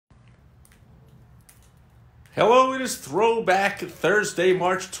Hello, it is Throwback Thursday,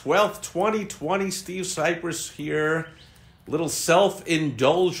 March 12th, 2020. Steve Sipress here. Little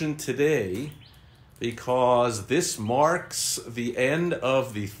self-indulgent today because this marks the end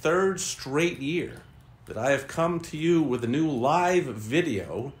of the third straight year that I have come to you with a new live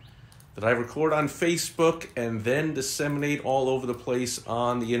video that I record on Facebook and then disseminate all over the place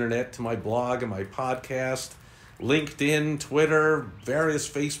on the internet to my blog and my podcast, LinkedIn, Twitter, various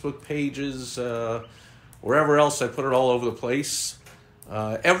Facebook pages, wherever else I put it all over the place.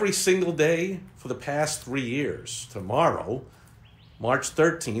 Every single day for the past 3 years. Tomorrow, March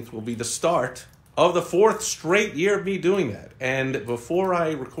 13th, will be the start of the fourth straight year of me doing that. And before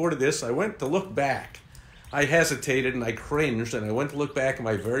I recorded this, I went to look back. I hesitated and I cringed, and I went to look back at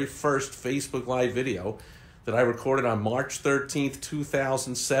my very first Facebook Live video that I recorded on March 13th,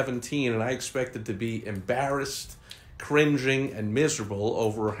 2017, and I expected to be embarrassed, cringing, and miserable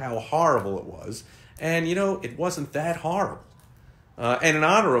over how horrible it was. And, you know, it wasn't that horrible. And in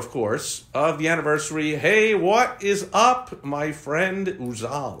honor, of course, of the anniversary, hey, what is up? My friend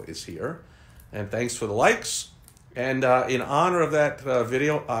Uzal is here. And thanks for the likes. And in honor of that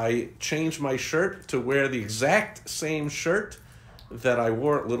video, I changed my shirt to wear the exact same shirt that I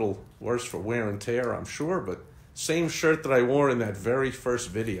wore. A little worse for wear and tear, I'm sure, but same shirt that I wore in that very first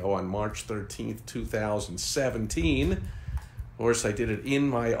video on March 13th, 2017. Of course, I did it in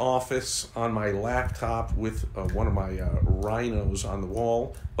my office on my laptop with one of my rhinos on the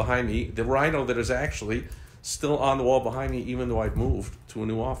wall behind me. The rhino that is actually still on the wall behind me, even though I've moved to a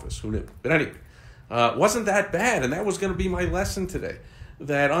new office. Who knew? But anyway, wasn't that bad, and that was going to be my lesson today.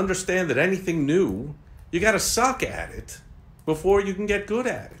 That understand that anything new, you got to suck at it before you can get good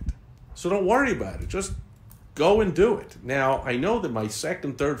at it. So don't worry about it. Just go and do it. Now, I know that my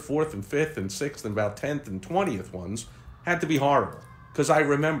second, third, fourth, and fifth, and sixth, and about 10th and 20th ones had to be horrible, because I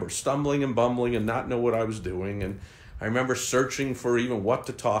remember stumbling and bumbling and not know what I was doing, and I remember searching for even what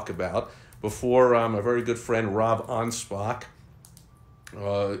to talk about before my very good friend Rob Anspach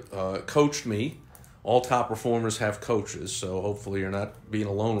coached me. All top performers have coaches, so hopefully you're not being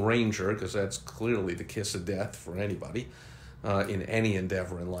a lone ranger, because that's clearly the kiss of death for anybody in any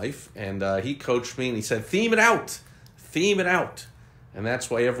endeavor in life. And he coached me, and he said, theme it out, theme it out. And that's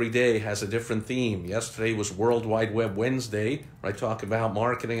why every day has a different theme. Yesterday was World Wide Web Wednesday, where I talk about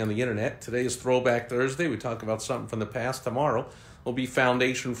marketing on the internet. Today is Throwback Thursday. We talk about something from the past. Tomorrow will be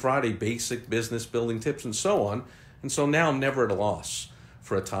Foundation Friday, basic business building tips, and so on. And so now I'm never at a loss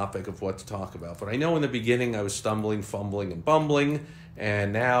for a topic of what to talk about. But I know in the beginning I was stumbling, fumbling, and bumbling.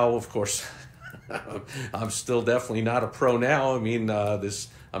 And now, of course, I'm still definitely not a pro now. I mean,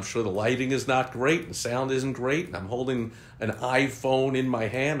 I'm sure the lighting is not great, the sound isn't great, and I'm holding an iPhone in my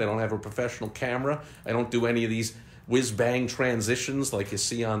hand. I don't have a professional camera. I don't do any of these whiz-bang transitions like you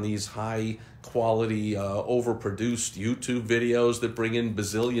see on these high-quality, overproduced YouTube videos that bring in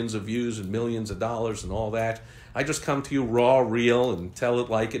bazillions of views and millions of dollars and all that. I just come to you raw, real, and tell it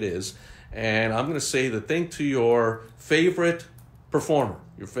like it is. And I'm going to say that think to your favorite performer,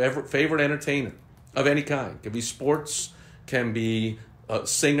 your favorite entertainer of any kind. Can be sports, can be a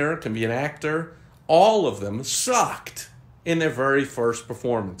singer, can be an actor. All of them sucked in their very first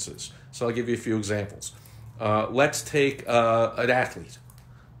performances. So I'll give you a few examples. Let's take an athlete.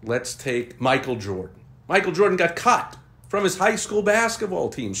 Let's take Michael Jordan. Michael Jordan got cut from his high school basketball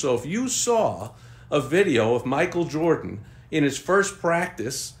team. So if you saw a video of Michael Jordan in his first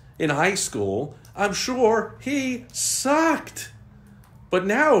practice in high school, I'm sure he sucked. But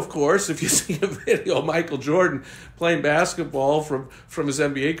now, of course, if you see a video of Michael Jordan playing basketball from his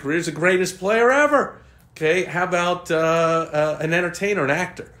NBA career, he's the greatest player ever. Okay, how about an entertainer, an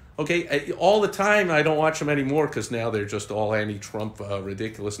actor? Okay, all the time, I don't watch them anymore because now they're just all anti-Trump,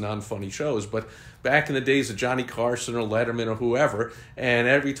 ridiculous, non-funny shows. But back in the days of Johnny Carson or Letterman or whoever, and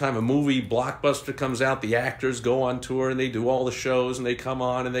every time a movie blockbuster comes out, the actors go on tour and they do all the shows and they come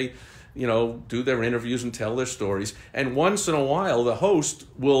on and they, you know, do their interviews and tell their stories. And once in a while, the host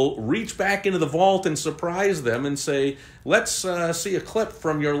will reach back into the vault and surprise them and say, let's see a clip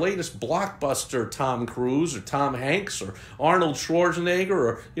from your latest blockbuster, Tom Cruise or Tom Hanks or Arnold Schwarzenegger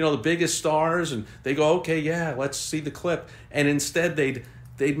or, you know, the biggest stars. And they go, okay, yeah, let's see the clip. And instead they'd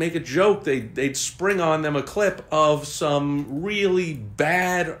make a joke. They'd spring on them a clip of some really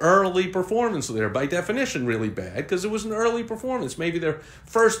bad early performance there. By definition, really bad, because it was an early performance. Maybe their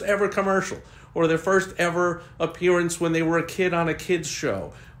first ever commercial, or their first ever appearance when they were a kid on a kid's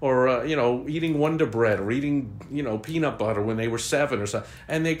show, or, you know, eating Wonder Bread, or eating, you know, peanut butter when they were 7 or something.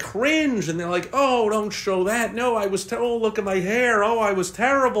 And they cringe, and they're like, oh, don't show that. No, oh, look at my hair. Oh, I was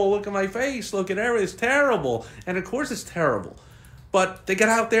terrible. Look at my face. Look at everything. It's terrible. And, of course, it's terrible. But they got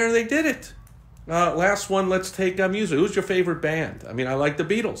out there and they did it. Last one, let's take music. Who's your favorite band? I mean, I like the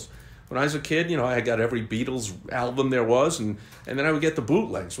Beatles. When I was a kid, I got every Beatles album there was, and then I would get the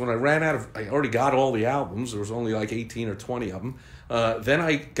bootlegs. When I already got all the albums. There was only like 18 or 20 of them. Then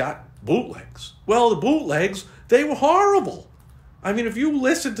I got bootlegs. Well, the bootlegs, they were horrible. I mean, if you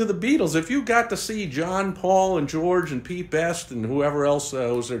listened to the Beatles, if you got to see John, Paul, and George, and Pete Best, and whoever else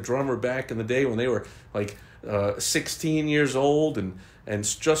was their drummer back in the day when they were like 16 years old and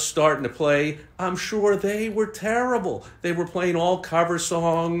just starting to play, I'm sure they were terrible. They were playing all cover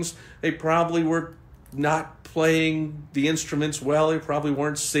songs. They probably were not playing the instruments well. They probably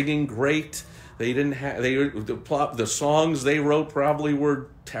weren't singing great. They didn't have the songs they wrote probably were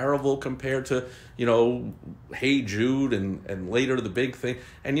terrible compared to Hey Jude and later the big thing.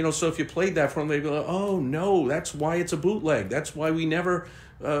 And so if you played that for them, they'd be like, oh no, that's why it's a bootleg. That's why we never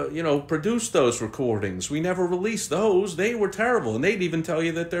produced those recordings. We never released those. They were terrible. And they'd even tell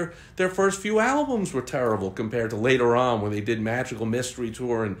you that their first few albums were terrible compared to later on when they did Magical Mystery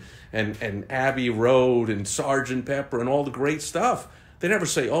Tour and Abbey Road and Sgt. Pepper and all the great stuff. They never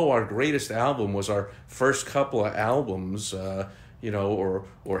say, oh, our greatest album was our first couple of albums, or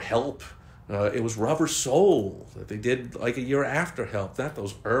Help. It was Rubber Soul that they did like a year after Help, not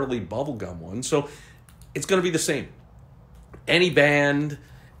those early bubblegum ones. So it's going to be the same. Any band,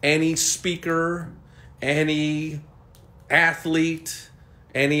 any speaker, any athlete,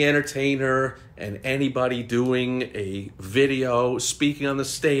 any entertainer, and anybody doing a video, speaking on the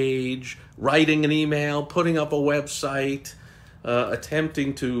stage, writing an email, putting up a website,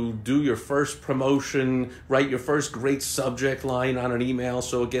 attempting to do your first promotion, write your first great subject line on an email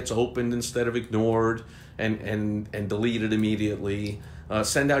so it gets opened instead of ignored and deleted immediately.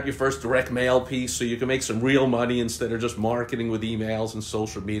 Send out your first direct mail piece so you can make some real money instead of just marketing with emails and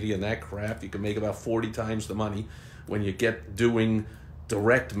social media and that crap. You can make about 40 times the money when you get doing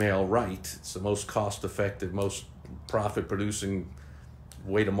direct mail right. It's the most cost-effective, most profit-producing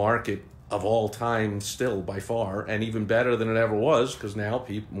way to market of all time still by far, and even better than it ever was because now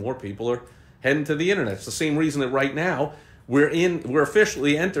more people are heading to the internet. It's the same reason that right now we're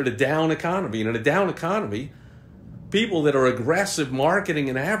officially entered a down economy. And in a down economy, people that are aggressive marketing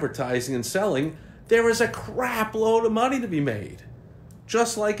and advertising and selling, there is a crap load of money to be made.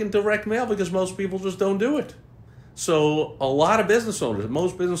 Just like in direct mail, because most people just don't do it. So a lot of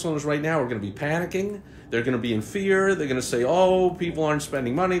most business owners right now are going to be panicking. They're going to be in fear. They're going to say, oh, people aren't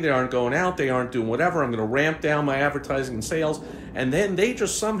spending money. They aren't going out. They aren't doing whatever. I'm going to ramp down my advertising and sales. And then they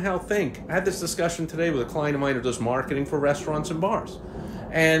just somehow think. I had this discussion today with a client of mine who does marketing for restaurants and bars.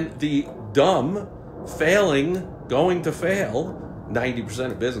 And the dumb, going to fail,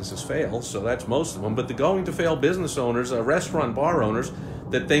 90% of businesses fail, so that's most of them. But the going to fail business owners, restaurant bar owners,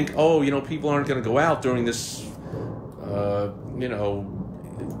 that think, oh, people aren't going to go out during this,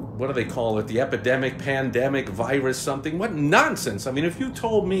 what do they call it? The epidemic, pandemic, virus, something. What nonsense. I mean, if you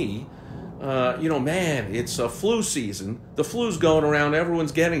told me, man, it's a flu season. The flu's going around.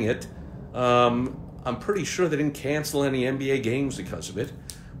 Everyone's getting it. I'm pretty sure they didn't cancel any NBA games because of it.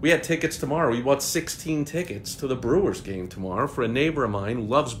 We had tickets tomorrow. We bought 16 tickets to the Brewers game tomorrow for a neighbor of mine who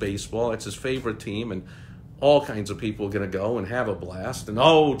loves baseball. It's his favorite team, and all kinds of people are going to go and have a blast.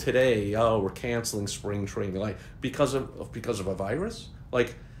 And today, we're canceling spring training, like because of a virus.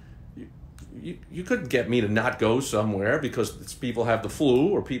 Like, you couldn't get me to not go somewhere because people have the flu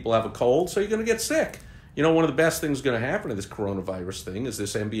or people have a cold, so you're going to get sick. One of the best things going to happen to this coronavirus thing is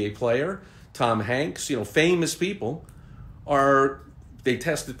this NBA player, Tom Hanks. Famous people they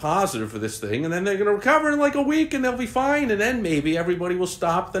tested positive for this thing, and then they're going to recover in like a week, and they'll be fine, and then maybe everybody will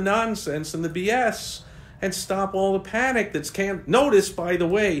stop the nonsense and the BS and stop all the panic that's Notice, by the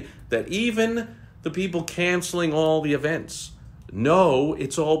way, that even the people canceling all the events know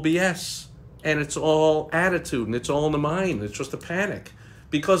it's all BS, and it's all attitude, and it's all in the mind. It's just a panic.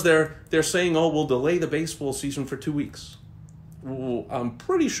 Because they're saying, we'll delay the baseball season for 2 weeks. Well, I'm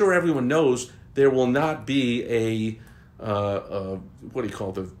pretty sure everyone knows there will not be a what do you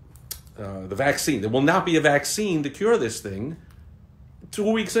call the vaccine. There will not be a vaccine to cure this thing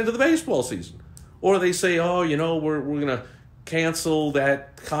 2 weeks into the baseball season. Or they say, we're going to cancel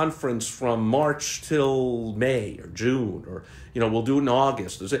that conference from March till May or June, or, we'll do it in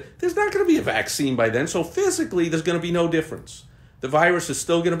August. There's not going to be a vaccine by then, so physically there's going to be no difference. The virus is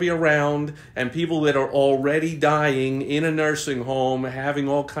still going to be around, and people that are already dying in a nursing home, having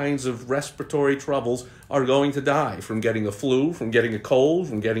all kinds of respiratory troubles, are going to die from getting the flu, from getting a cold,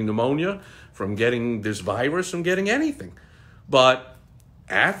 from getting pneumonia, from getting this virus, from getting anything. But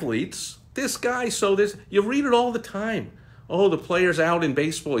athletes, you read it all the time. Oh, the player's out in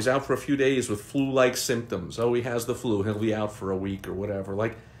baseball. He's out for a few days with flu-like symptoms. Oh, he has the flu. He'll be out for a week or whatever.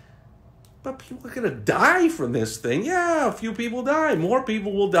 Like, but people are going to die from this thing. Yeah, a few people die. More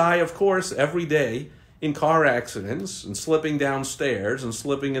people will die, of course, every day in car accidents and slipping downstairs and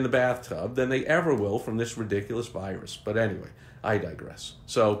slipping in the bathtub than they ever will from this ridiculous virus. But anyway, I digress.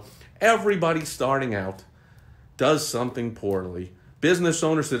 So everybody starting out does something poorly. Business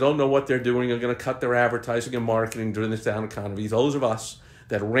owners that don't know what they're doing are going to cut their advertising and marketing during this down economy. Those of us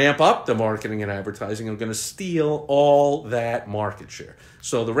that ramp up the marketing and advertising are going to steal all that market share.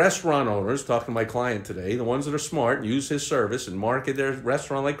 So the restaurant owners, talking to my client today, the ones that are smart and use his service and market their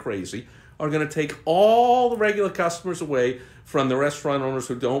restaurant like crazy, are going to take all the regular customers away from the restaurant owners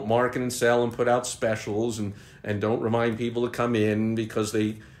who don't market and sell and put out specials and don't remind people to come in because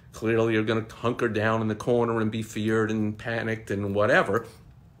they clearly are going to hunker down in the corner and be feared and panicked and whatever.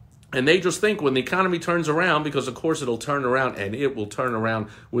 And they just think when the economy turns around, because of course it'll turn around, and it will turn around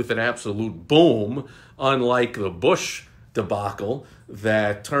with an absolute boom, unlike the Bush debacle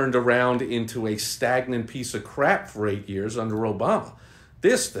that turned around into a stagnant piece of crap for 8 years under Obama.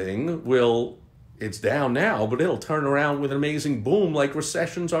 This thing it's down now, but it'll turn around with an amazing boom like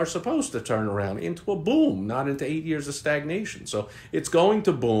recessions are supposed to turn around into a boom, not into 8 years of stagnation. So it's going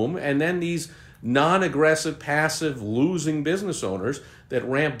to boom, and then these non-aggressive, passive, losing business owners that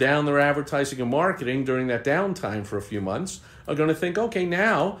ramp down their advertising and marketing during that downtime for a few months are going to think, okay,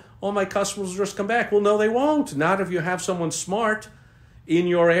 now all my customers will just come back. Well, no, they won't. Not if you have someone smart in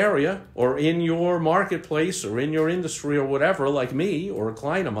your area or in your marketplace or in your industry or whatever, like me or a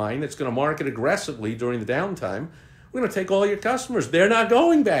client of mine that's going to market aggressively during the downtime. We're going to take all your customers. They're not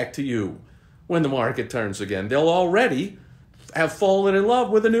going back to you when the market turns again. They'll already have fallen in love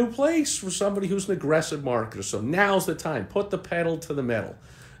with a new place for somebody who's an aggressive marketer. So now's the time. Put the pedal to the metal.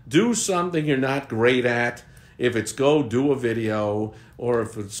 Do something you're not great at. If it's go do a video, or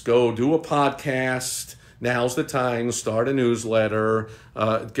if it's go do a podcast, now's the time. Start a newsletter,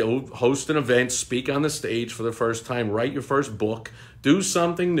 go host an event, speak on the stage for the first time, write your first book, do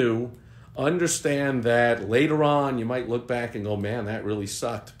something new. Understand that later on you might look back and go, man, that really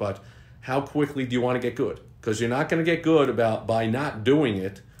sucked. But how quickly do you want to get good? Because you're not going to get good by not doing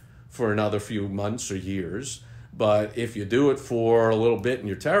it for another few months or years. But if you do it for a little bit and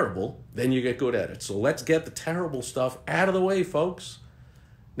you're terrible, then you get good at it. So let's get the terrible stuff out of the way, folks.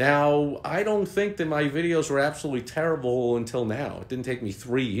 Now, I don't think that my videos were absolutely terrible until now. It didn't take me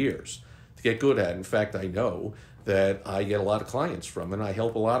 3 years to get good at it. In fact, I know that I get a lot of clients from, and I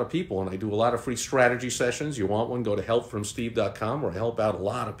help a lot of people, and I do a lot of free strategy sessions. You want one, go to helpfromsteve.com, where I help out a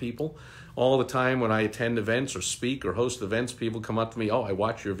lot of people. All the time when I attend events or speak or host events, people come up to me, oh, I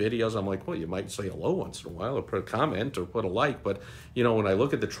watch your videos. I'm like, well, you might say hello once in a while or put a comment or put a like. But, you know, when I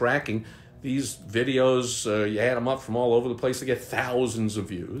look at the tracking, these videos, you add them up from all over the place, they get thousands of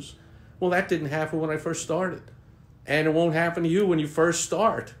views. Well, that didn't happen when I first started. And it won't happen to you when you first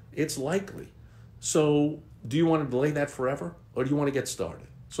start. It's likely. So do you want to delay that forever, or do you want to get started?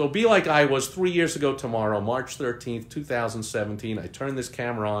 So be like I was 3 years ago tomorrow, March 13th, 2017. I turned this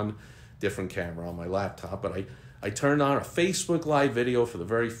camera on, different camera on my laptop, but I turned on a Facebook Live video for the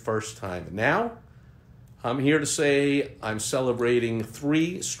very first time. And now I'm here to say I'm celebrating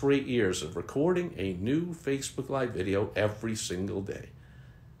 3 straight years of recording a new Facebook Live video every single day.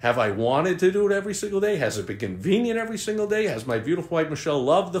 Have I wanted to do it every single day? Has it been convenient every single day? Has my beautiful wife Michelle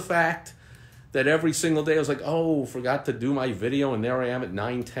loved the fact that every single day I was like, oh, forgot to do my video, and there I am at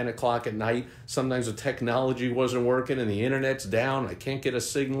 9, 10 o'clock at night. Sometimes the technology wasn't working and the internet's down. I can't get a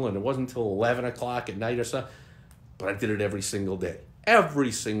signal, and it wasn't until 11 o'clock at night or so. But I did it every single day.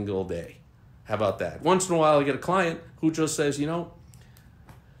 Every single day. How about that? Once in a while I get a client who just says, you know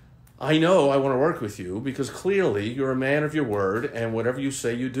I want to work with you because clearly you're a man of your word, and whatever you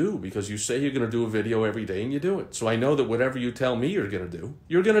say you do, because you say you're going to do a video every day and you do it. So I know that whatever you tell me you're going to do,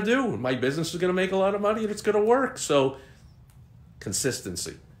 you're going to do. My business is going to make a lot of money and it's going to work. So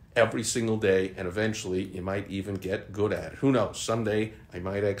consistency every single day, and eventually you might even get good at it. Who knows? Someday I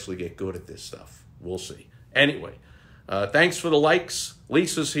might actually get good at this stuff. We'll see. Anyway, thanks for the likes.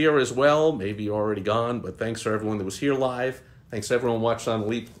 Lisa's here as well. Maybe you're already gone, but thanks for everyone that was here live. Thanks to everyone watching on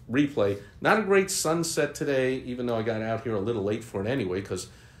replay. Not a great sunset today, even though I got out here a little late for it anyway, because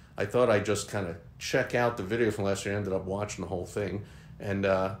I thought I'd just kind of check out the video from last year. I ended up watching the whole thing. And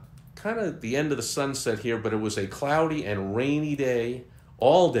kind of the end of the sunset here, but it was a cloudy and rainy day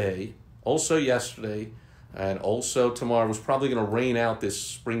all day. Also yesterday, and also tomorrow. It was probably going to rain out this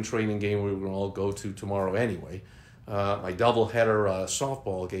spring training game we were going to all go to tomorrow anyway. My doubleheader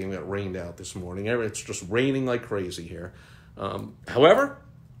softball game got rained out this morning. It's just raining like crazy here. However,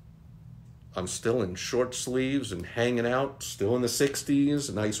 I'm still in short sleeves and hanging out, still in the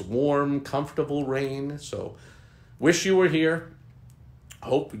 60s, nice, warm, comfortable rain. So wish you were here.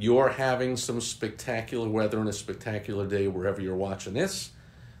 Hope you're having some spectacular weather and a spectacular day wherever you're watching this.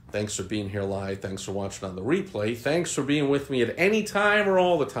 Thanks for being here live. Thanks for watching on the replay. Thanks for being with me at any time or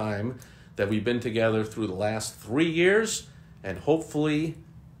all the time that we've been together through the last 3 years, and hopefully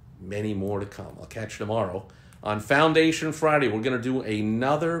many more to come. I'll catch you tomorrow. On Foundation Friday, we're going to do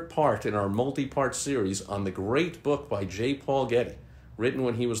another part in our multi-part series on the great book by J. Paul Getty, written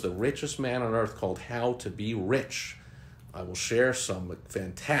when he was the richest man on earth, called How to Be Rich. I will share some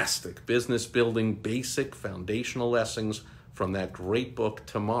fantastic business building, basic foundational lessons from that great book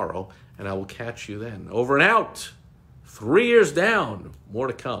tomorrow, and I will catch you then. Over and out. 3 years down. More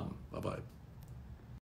to come. Bye-bye.